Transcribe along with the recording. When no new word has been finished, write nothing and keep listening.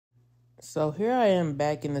So here I am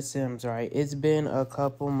back in The Sims, right? It's been a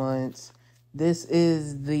couple months. This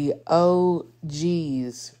is the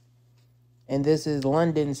OGs, and this is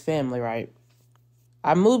London's family, right?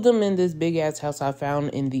 I moved them in this big ass house I found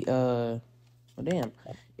in the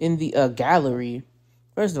in the gallery.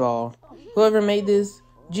 First of all, whoever made this,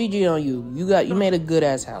 GG on you. You made a good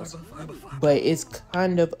ass house, but it's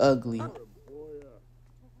kind of ugly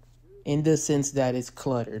in the sense that it's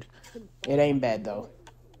cluttered. It ain't bad though.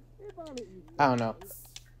 I don't know,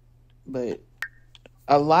 but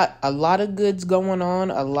a lot of goods going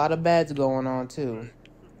on, a lot of bads going on too.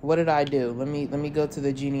 What did I do? Let me go to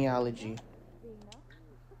the genealogy.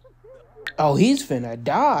 Oh, he's finna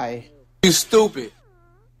die. You stupid.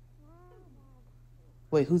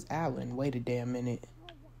 Wait, who's Alan? Wait a damn minute.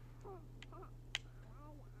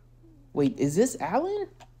 Wait, is this Alan?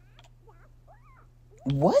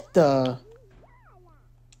 What the?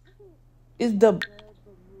 Is the...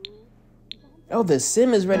 Oh, the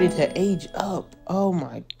sim is ready to age up. Oh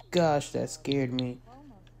my gosh, that scared me.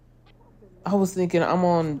 I was thinking I'm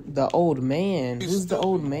on the old man. Who's the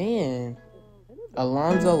old man?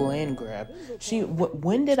 Alonzo Landgrab.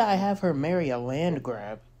 When did I have her marry a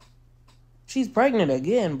Landgrab? She's pregnant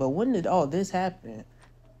again, but when did all this happen?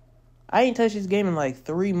 I ain't touched this game in like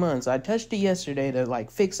 3 months. I touched it yesterday to like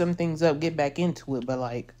fix some things up, get back into it, but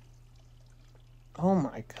like... Oh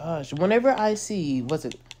my gosh. Whenever I see,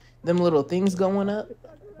 them little things going up?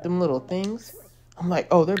 Them little things? I'm like,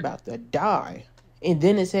 oh, they're about to die. And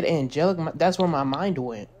then it said angelic. That's where my mind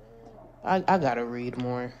went. I gotta read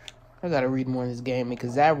more. I gotta read more in this game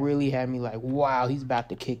because that really had me like, wow, he's about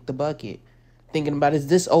to kick the bucket. Thinking about it's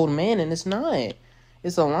this old man and it's not.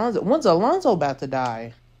 It's Alonzo. When's Alonzo about to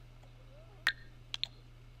die?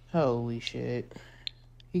 Holy shit.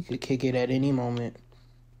 He could kick it at any moment.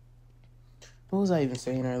 What was I even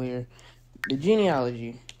saying earlier? The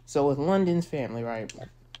genealogy. So with London's family, right?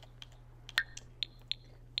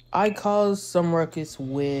 I caused some ruckus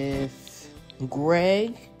with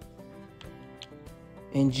Greg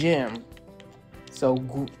and Jim. So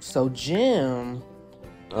Jim...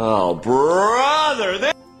 Oh,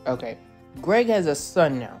 brother! Okay. Greg has a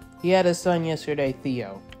son now. He had a son yesterday,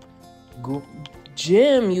 Theo.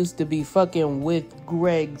 Jim used to be fucking with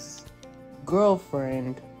Greg's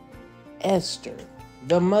girlfriend, Esther,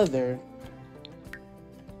 the mother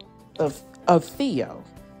of Theo.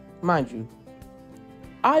 Mind you,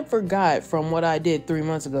 I forgot from what I did 3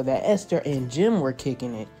 months ago that Esther and Jim were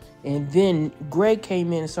kicking it. And then Greg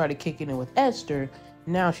came in and started kicking it with Esther.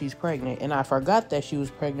 Now she's pregnant. And I forgot that she was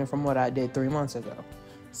pregnant from what I did 3 months ago.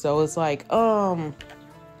 So it's like, they're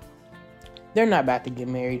not about to get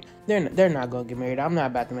married. They're not gonna get married. I'm not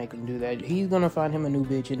about to make them do that. He's gonna find him a new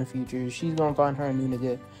bitch in the future. She's gonna find her a new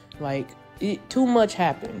nigga. Like, too much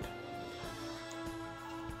happened.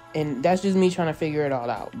 And that's just me trying to figure it all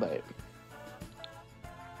out, but...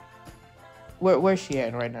 Where's she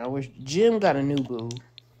at right now? Jim got a new boo.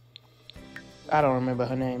 I don't remember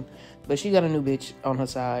her name. But she got a new bitch on her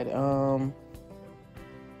side.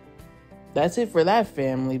 That's it for that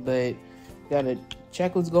family, but gotta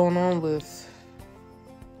check what's going on with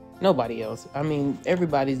nobody else. I mean,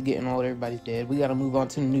 everybody's getting old, everybody's dead. We gotta move on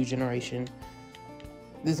to the new generation.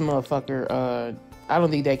 This motherfucker, I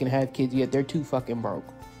don't think they can have kids yet. They're too fucking broke.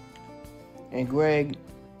 And Greg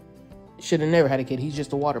should have never had a kid. He's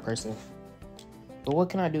just a water person. But what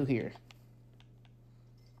can I do here?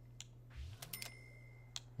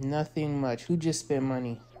 Nothing much. Who just spent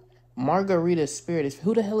money? Margarita Spirit.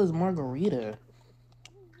 Who the hell is Margarita?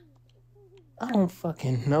 I don't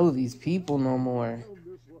fucking know these people no more.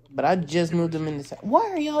 But I just moved them in this... Why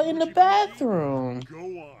are y'all in the bathroom? Go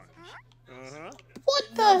on. What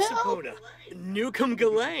the hell? Newcomb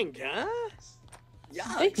Galang, huh?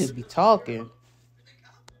 Yucks. They just be talking.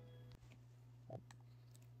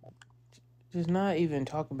 Just not even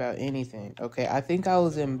talk about anything. Okay, I think I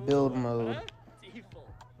was in build mode.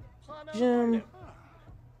 Jim.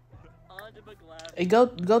 Hey, go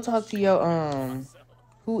talk to your,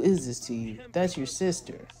 who is this to you? That's your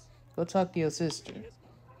sister. Go talk to your sister.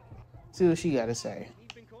 See what she gotta say.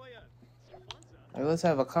 Like, let's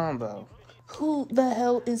have a combo. Who the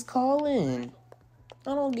hell is calling?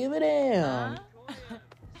 I don't give a damn.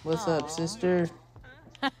 What's up, sister?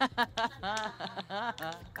 Tell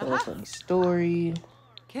a funny story.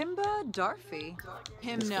 Kimba Darfy.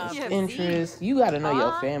 Discuss interest. You gotta know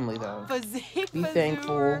your family though. Be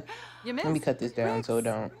thankful. Let me cut this down so it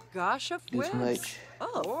don't do too much. You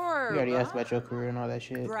already asked about your career and all that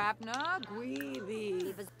shit.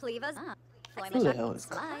 Who the hell is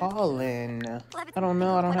calling? I don't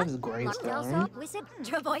know. I don't have his gravestone.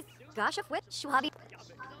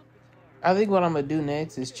 I think what I'm gonna do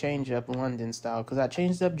next is change up London style, because I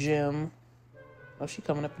changed up Jim. Oh, she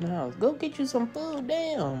coming up in the house. Go get you some food,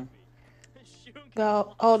 damn.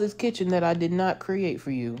 Got all this kitchen that I did not create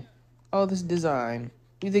for you. All this design.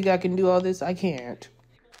 You think I can do all this? I can't.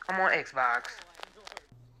 I'm on Xbox.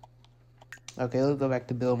 Okay, let's go back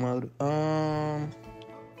to build mode.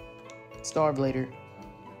 Starblader.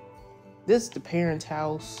 This is the parents'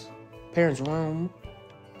 house. Parents' room.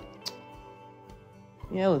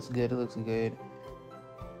 Yeah, it looks good. It looks good.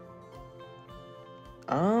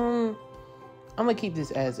 I'm gonna keep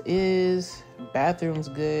this as is. Bathroom's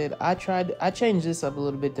good. I changed this up a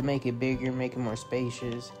little bit to make it bigger, make it more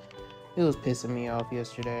spacious. It was pissing me off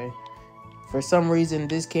yesterday. For some reason,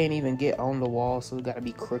 this can't even get on the wall, so it gotta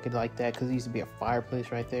be crooked like that, because there used to be a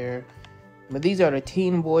fireplace right there. But these are the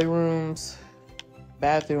teen boy rooms.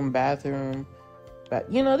 Bathroom.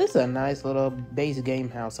 But, you know, this is a nice little base game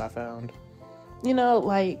house I found. You know,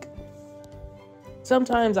 like,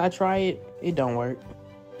 sometimes I try it, it don't work.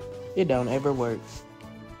 It don't ever work.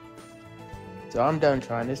 So I'm done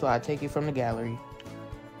trying. That's why I take it from the gallery.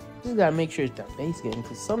 Just gotta make sure it's the base game,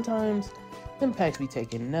 because sometimes them packs be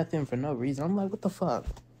taking nothing for no reason. I'm like, what the fuck?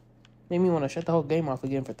 Made me want to shut the whole game off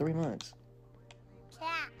again for 3 months.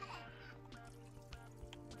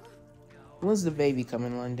 When's the baby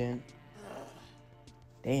coming, London?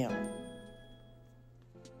 Damn.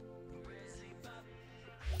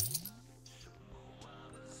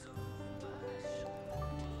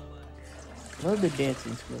 Love the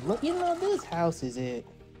dancing school. Look, you know, this house is it.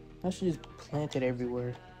 I should just plant it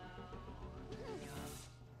everywhere.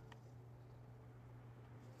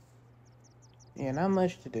 Yeah, not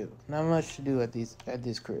much to do. Not much to do at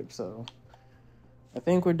this crib, so I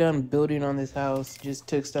think we're done building on this house. Just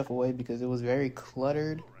took stuff away because it was very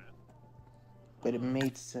cluttered, but it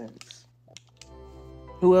made sense.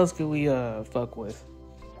 Who else could we fuck with?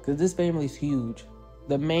 Because this family's huge.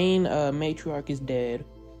 The main matriarch is dead.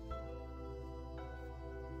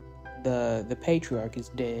 The patriarch is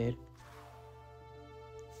dead.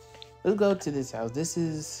 Let's go to this house. This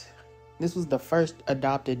was the first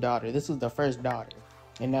adopted daughter. This was the first daughter.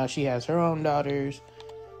 And now she has her own daughters.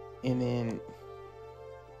 And then,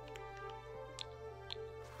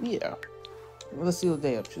 yeah. Let's see what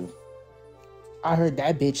they up to. I heard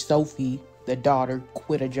that bitch Sophie, the daughter,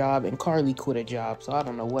 quit a job, and Carly quit a job. So I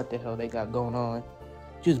don't know what the hell they got going on.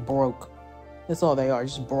 Just broke. That's all they are,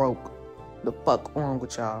 just broke. The fuck wrong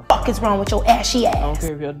with y'all? Fuck is wrong with your ashy ass? I don't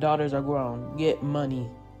care if your daughters are grown. Get money.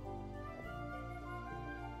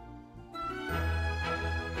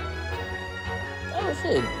 Oh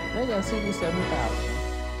shit, they got 67,000.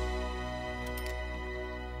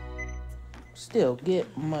 Still,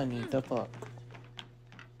 get money, the fuck.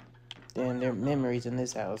 Damn, their memories in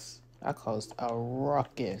this house. I caused a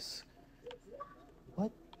ruckus. What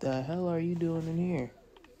the hell are you doing in here?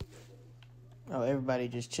 Oh, everybody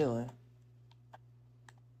just chilling.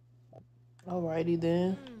 Alrighty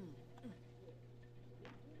then.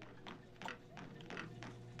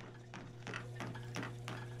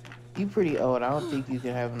 You pretty old. I don't think you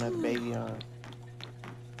can have another baby on.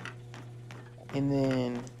 And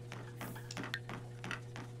then,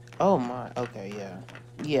 oh my, okay, yeah.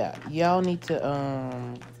 Yeah, y'all need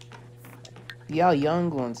to, y'all young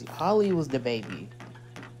ones. Holly was the baby.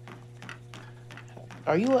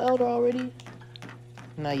 Are you an elder already?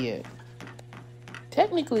 Not yet.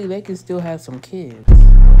 Technically, they can still have some kids.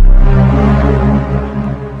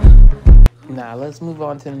 Nah, let's move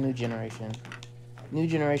on to the new generation. New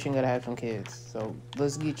generation gotta have some kids. So,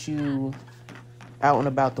 let's get you out and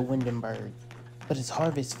about the Windenburg. But it's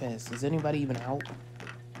Harvest Fest. Is anybody even out?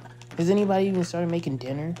 Has anybody even started making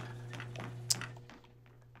dinner?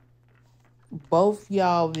 Both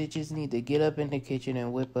y'all bitches need to get up in the kitchen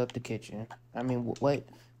and whip up the kitchen. I mean, what?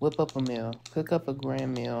 Whip up a meal. Cook up a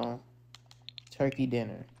grand meal. Turkey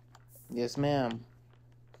dinner. Yes, ma'am.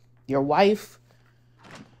 Your wife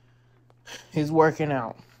is working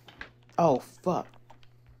out. Oh, fuck.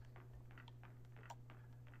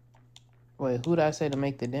 Wait, who'd I say to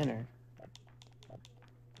make the dinner?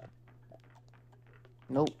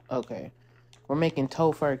 Nope. Okay. We're making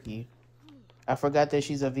tofurkey. I forgot that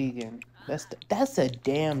she's a vegan. That's a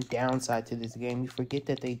damn downside to this game. You forget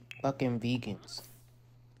that they fucking vegans.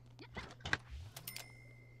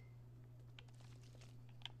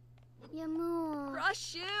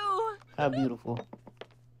 Rush you. How beautiful.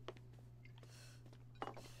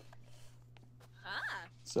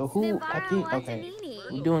 So who, I think, okay,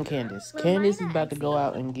 we're doing Candace. Candace is about to go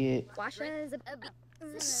out and get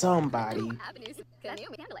somebody.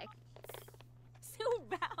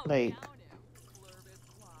 Like,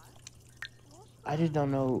 I just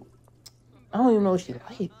don't know. I don't even know what she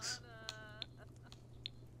likes.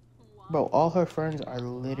 Bro, all her friends are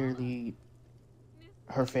literally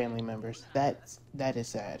her family members. That is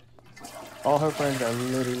sad. All her friends are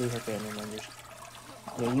literally her family members.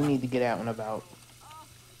 Yeah, you need to get out and about.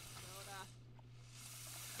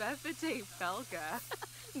 Befete Felka.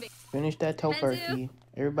 Finish that tofurkey.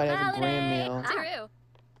 Everybody have a grand meal.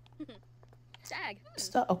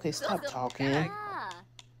 Stop. Okay, stop talking.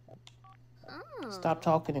 Stop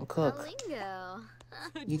talking and cook.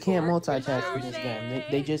 You can't multitask in this game.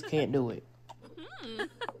 They just can't do it.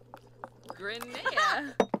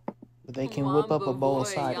 Grenea. But they can whip up a bowl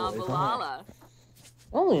sideways.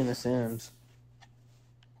 Only in The Sims.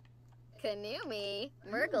 Kanumi,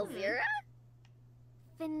 Merkel Zira,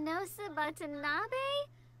 Vinosa Batanabe,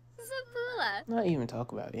 Zapula. Not even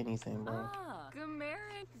talk about anything, bro.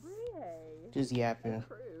 Gameric Brie. Just yapping.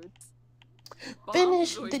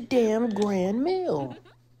 Finish the damn grand meal.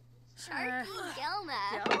 Sharky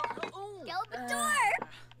Gelma, Gelbador.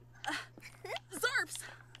 Zarps.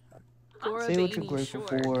 Say what you're grateful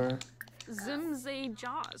for. Zimze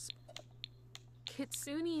Jaws.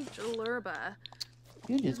 Kitsune Jalurba.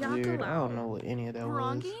 You just weird. I don't know what any of that was.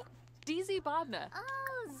 Barangi. DZ Bobna.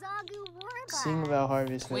 Oh, Zagu Warba. Sing about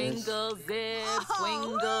Harvest Fest. Swingle Zib,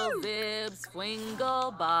 Swingle Zib,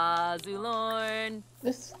 Swingle Bazulorn.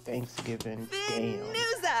 This Thanksgiving. Damn.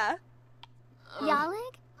 Nuza.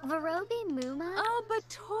 Yalik, Varobi Muma. Oh,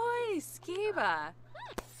 Batoy Skiba.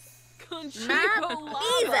 Map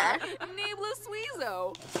Conchicolava. Nibla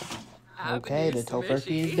Sweezo. Okay, the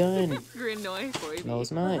tofurkey is done. Grinoy Foibi. No,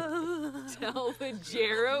 it's not.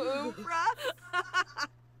 Telvajero Upra.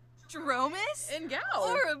 Dromus. And Gal.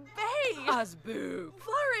 Orabay. Osboo.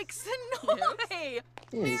 Florix Sonoy.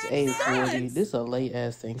 It is 8:40. This is a late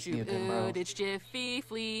ass Thanksgiving, bro. It's Jiffy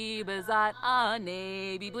Flea Bazat a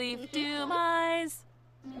Navy Bleep Dumise.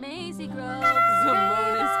 Maisie Grove.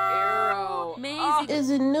 Zamona's Arrow. Maisie. Is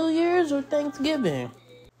it New Year's or Thanksgiving?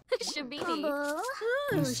 Shabini.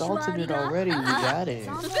 You salted it already. We got it.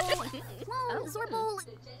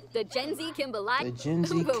 The Gen Z Kimbalai. The Gen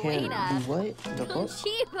Z can do what? The fuck?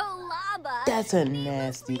 Chibo Laba. That's a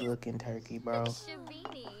nasty looking turkey, bro.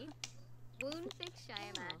 Shabini. Woundfix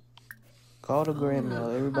Shayama. Call the grand meal.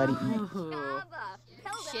 Everybody eat. Shaba.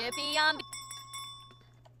 Shippy on.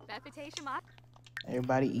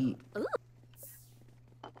 Everybody eat.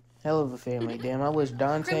 Hell of a family. Damn, I wish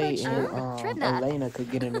Dante and Elena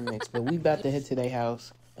could get in the mix, but we about to head to their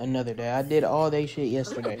house another day. I did all they shit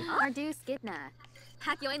yesterday. Ardu Skidna.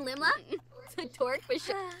 Hakyoin Limla. Torque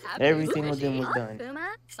Fish. Everything with them was done.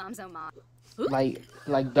 Puma. Samsoma.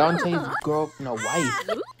 Like Dante's wife.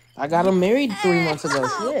 I got him married 3 months ago.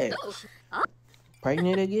 Shit.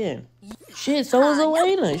 Pregnant again. Shit, so is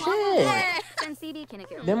Elena.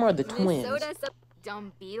 Shit. Them are the twins.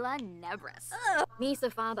 Dombila Nebris.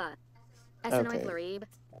 Misa Faba. Essenoi Florib.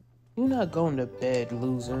 You're not going to bed,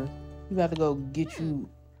 loser. You got to go get you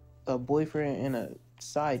a boyfriend and a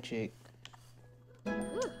side chick.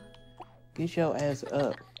 Get your ass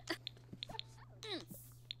up.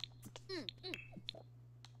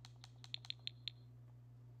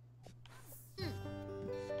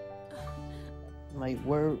 Like,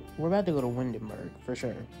 we're about to go to Windenburg, for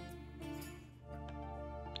sure.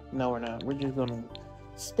 No, we're not. We're just gonna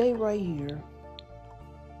stay right here.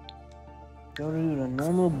 Go to the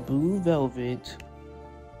normal Blue Velvet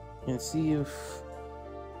and see if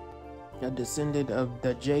a descendant of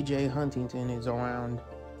the J.J. Huntington is around.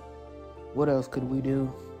 What else could we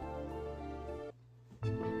do?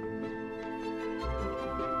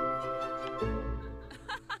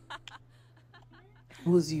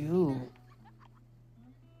 Who's you?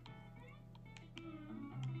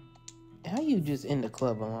 How you just in the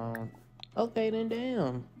club alone? Okay, then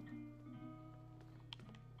damn.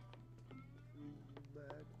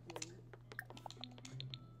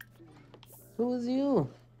 Who is you?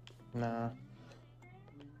 Nah.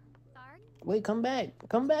 Wait, come back.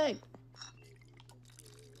 Come back.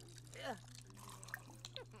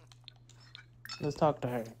 Let's talk to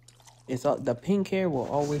her. It's all, the pink hair will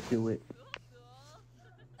always do it.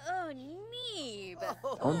 Oh, Neeb.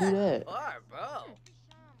 Don't do that.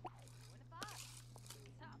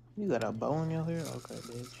 You got a bow in your hair? Okay,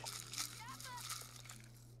 bitch.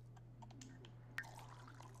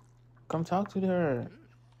 Come talk to her.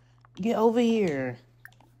 Get over here.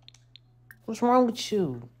 What's wrong with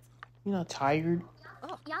you? You not tired?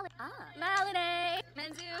 Oh, Malade.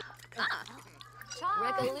 Menzu.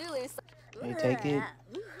 Rekalulu. Hey,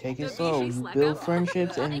 take it slow. You build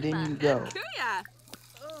friendships and then you go.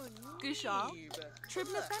 Gushaw.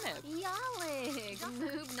 Tribna Fenib. Yalig.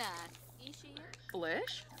 Moobna.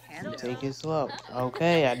 Blish. Take it slow.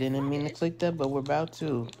 Okay, I didn't mean to click that, but we're about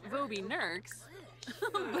to. Voby Nurks.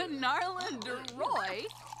 Benarla Deroy.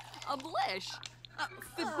 A blish.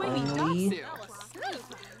 Fidwini Friendly. Datsu.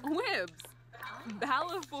 Wibs.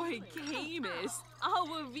 Balafoy Camus.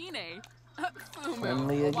 Awavine. Fumu.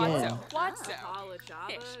 Friendly again. Watso.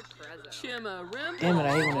 Chima Rim. Damn it, I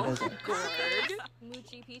hate when it does that. Gorg.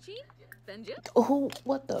 Moochie Peachy. Benjip. Oh,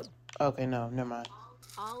 what the? Okay, no, never mind.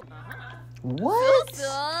 What?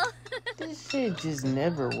 This shit just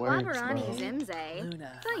never works, Wabarani bro. Zimze.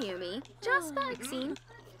 Luna. Fayumi. Jaspa Exine.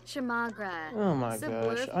 Shamagra. Oh my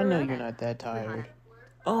gosh, I know you're not that tired.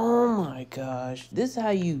 Oh my gosh, this how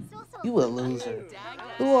you a loser.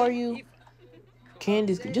 Who are you?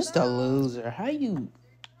 Candace, just a loser. How you?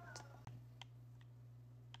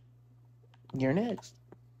 You're next.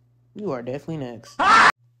 You are definitely next.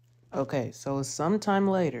 Okay, so it's sometime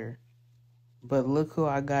later, but look who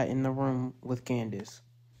I got in the room with Candace.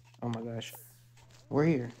 Oh my gosh, we're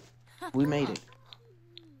here. We made it.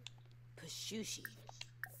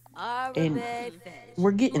 And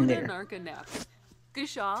we're getting there.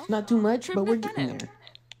 Gashal. Not too much, but we're getting there.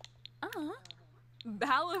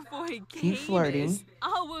 Balafoy Keep flirting.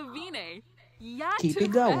 Awavine. Keep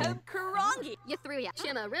it going. Karangi. Yathruya.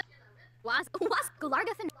 Shima Rim. Was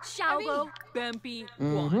Gulargathan. Shalbo. Bempi.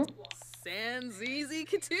 Mm-hmm. Sanzizi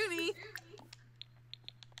Katuni.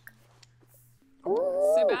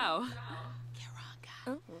 Subao.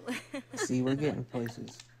 See, we're getting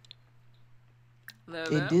places.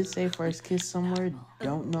 Lobo. It did say first kiss somewhere,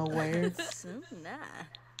 don't know where,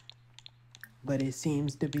 but it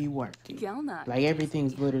seems to be working. Gelna. Like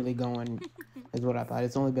everything's literally going, is what I thought.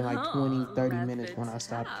 It's only been like 20, 30 minutes when I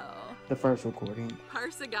stopped the first recording,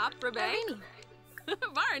 Harsagap Rabe.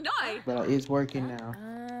 Varanoi. but it's working now.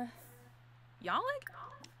 Yalik?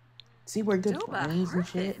 See, we're good Doba, friends and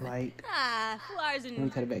shit. Like, let me Larsen.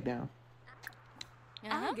 cut it back down.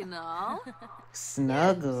 Agonal.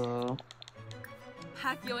 Snuggle.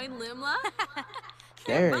 Hakyoin Limla.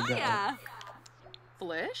 There we go. Maya.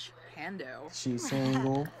 Flish. Hando. She's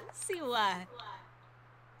single. Siwa.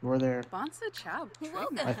 We're there. Bonsa Chab.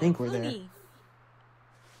 I think we're there.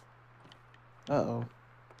 Uh-oh.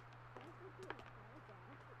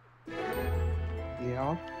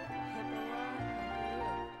 Yeah.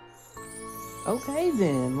 Okay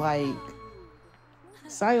then, like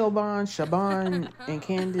Sayoban, Shaban, and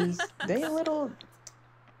Candace, they a little,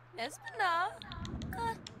 Espina.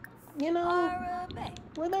 you know, Arabe.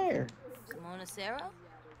 we're there. Simona Sarah.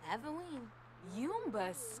 Avaween. Yumba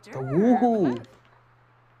The Stir. woohoo.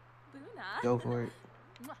 Buna. Go for it.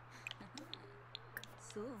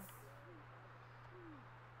 So.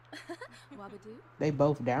 Wabadoo. They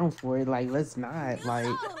both down for it. Like, let's not. Like,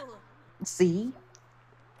 see?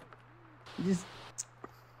 Just,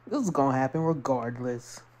 this is gonna happen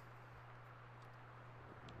regardless.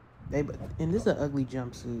 And this is an ugly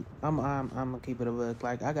jumpsuit. I'm gonna keep it a look.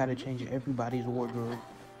 Like, I gotta change everybody's wardrobe.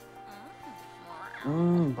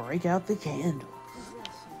 Break out the candles.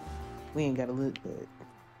 We ain't gotta look, but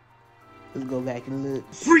let's go back and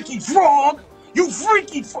look. Freaky frog! You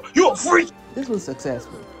freaky frog! You a freak! This was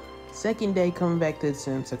successful. Second day coming back to the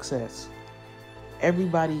sim, success.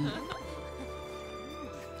 Everybody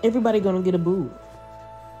gonna get a boo.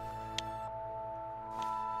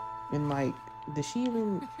 And like, does she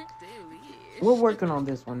even? We're working on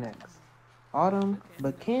this one next. Autumn,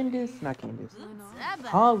 but not Candace.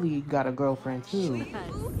 Holly got a girlfriend too.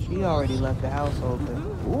 She already left the household.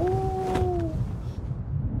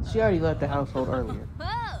 She already left the household earlier.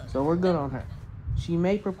 So we're good on her. She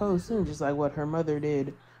may propose soon, just like what her mother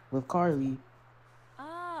did with Carly.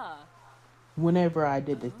 Whenever I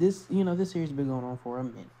did this, this series been going on for a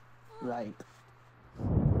minute. Like,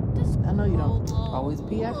 I know you don't always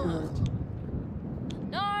pee afterwards.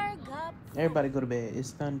 Everybody go to bed.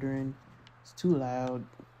 It's thundering. It's too loud.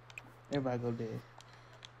 Everybody go to bed.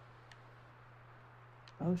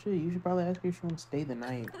 Oh shit, you should probably ask her if she wants to stay the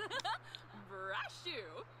night.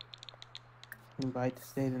 Brashu. Invite to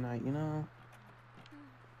stay the night,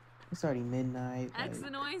 It's already midnight. Like,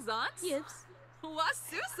 Exanoi Zons? Yips.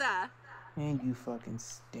 Wasusa. and you fucking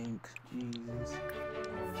stink. Jesus.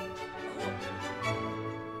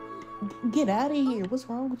 Get out of here. What's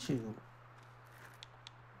wrong with you?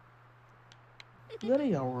 Go to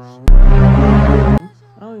your room. I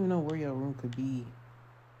don't even know where your room could be.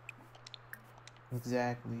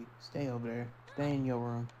 Exactly. Stay over there. Stay in your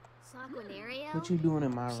room. Sanguinario. What you doing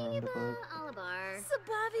in my room, the fuck? Alabar.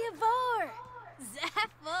 Sabavia Vor.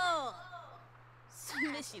 Zaffo.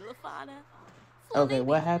 Smishy Lafana. Okay,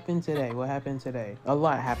 what happened today? A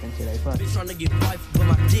lot happened today. Fuck. Bitch tryna get wife with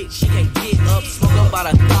my dick, she can't get up. Smoke up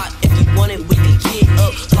by the thought, if you want it, we can get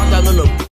up. Talk down on the